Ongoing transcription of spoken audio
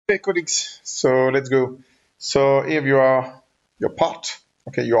Okay, colleagues, so let's go. So here you are, your part.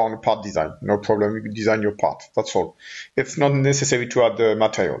 Okay, you are on a part design. No problem, you can design your part. That's all. It's not necessary to add the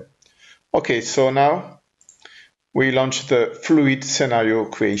material. Okay, so now we launch the fluid scenario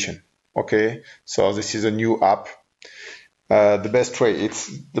creation. Okay, so this is a new app. The best way,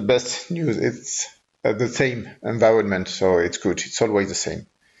 it's the best news. It's the same environment, so it's good. It's always the same.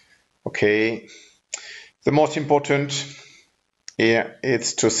 Okay, the most important here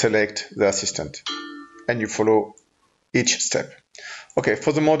is to select the assistant, and you follow each step. Okay,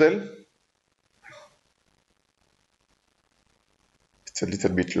 for the model, it's a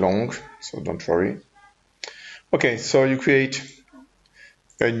little bit long, so don't worry. Okay, so you create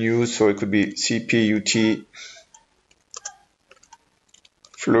a new, so it could be CPUT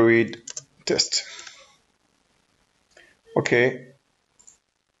fluid test. Okay.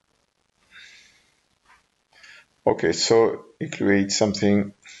 Okay, so you create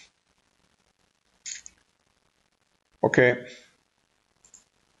something. Okay.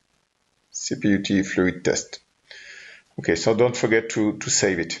 CPUT fluid test. Okay, so don't forget to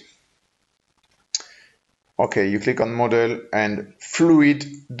save it. Okay, you click on model and fluid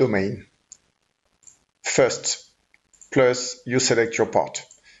domain. First, plus you select your part.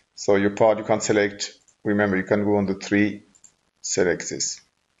 So your part you can select, remember you can go on the three, select this.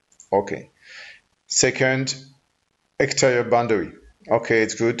 Okay. Second, exterior boundary. Okay,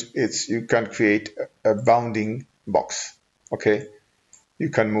 it's good. You can create a bounding box. Okay. You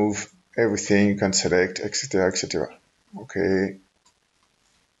can move everything, you can select, etc., etc. Okay.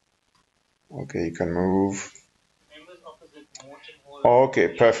 Okay, you can move. Okay,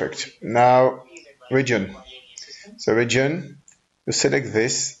 perfect. Now, region. So region, you select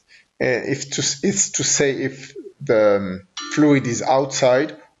this. It's to say if the fluid is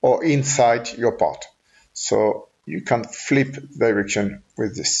outside or inside your part. So you can flip direction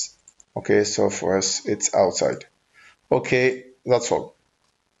with this. Okay, so for us, it's outside. Okay, that's all.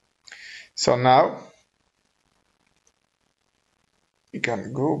 So now, you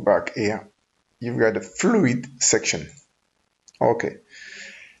can go back here. You've got a fluid section. Okay.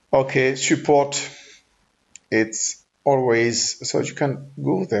 Okay, support. It's always, so you can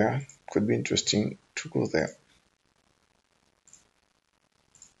go there. Could be interesting to go there.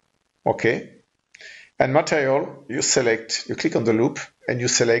 Okay. And material, you select, you click on the loop and you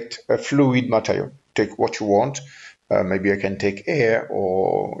select a fluid material. Take what you want. Maybe I can take air,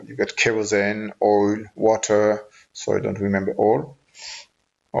 or you got kerosene, oil, water. So I don't remember all.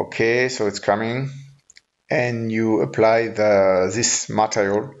 Okay, so it's coming. And you apply this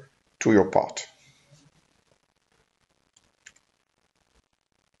material to your part.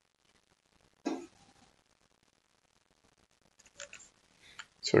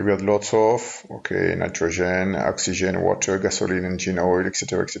 So we got lots of, okay, nitrogen, oxygen, water, gasoline, engine oil,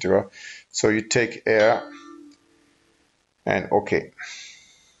 etc., etc. So you take air and okay.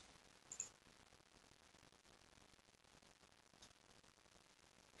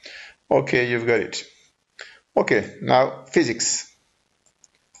 Okay, you've got it. Okay, now physics.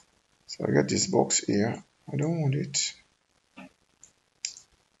 So I got this box here. I don't want it.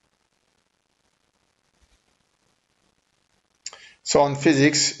 So on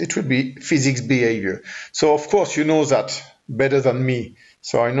physics, it will be physics behavior. So of course, you know that better than me.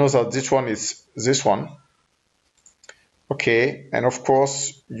 So I know that this one is this one. Okay, and of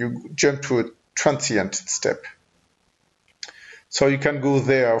course, you jump to a transient step. So you can go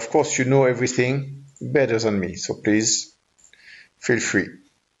there. Of course, you know everything better than me. So please feel free.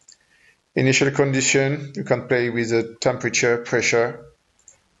 Initial condition, you can play with the temperature, pressure,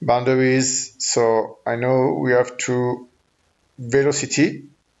 boundaries. So I know we have to velocity.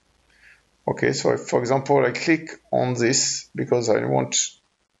 Okay, so if, for example, I click on this because I want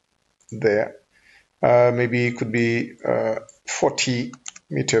there, maybe it could be 40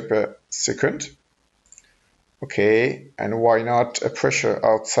 meter per second. Okay, and why not a pressure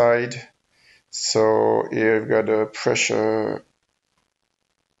outside? So here we've got a pressure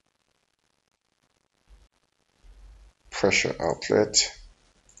outlet.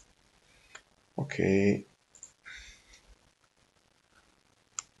 Okay.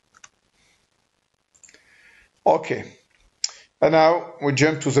 Okay, and now we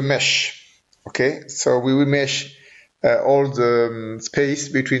jump to the mesh. Okay, so we will mesh all the space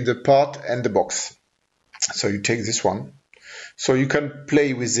between the part and the box. So you take this one. So you can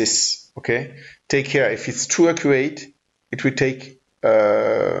play with this. Okay, take care. If it's too accurate, it will take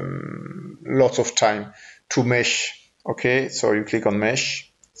lots of time to mesh. Okay, so you click on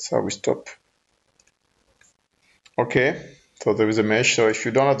mesh. So we stop. Okay, so there is a mesh. So if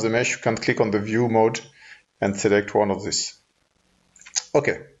you don't have the mesh, you can click on the view mode and select one of these.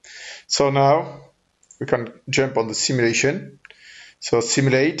 Okay, So now we can jump on the simulation. So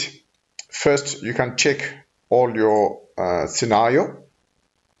simulate. First, you can check all your scenario,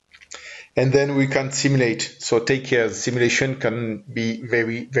 and then we can simulate. So take care, the simulation can be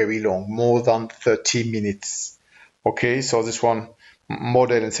very, very long, more than 30 minutes. Okay, so this one,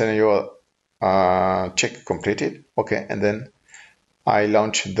 model and scenario check completed. Okay, and then I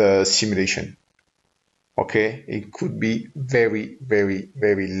launch the simulation. Okay, it could be very, very,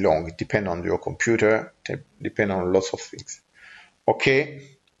 very long. It depends on your computer, depend on lots of things. Okay,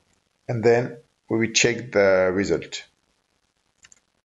 and then we will check the result.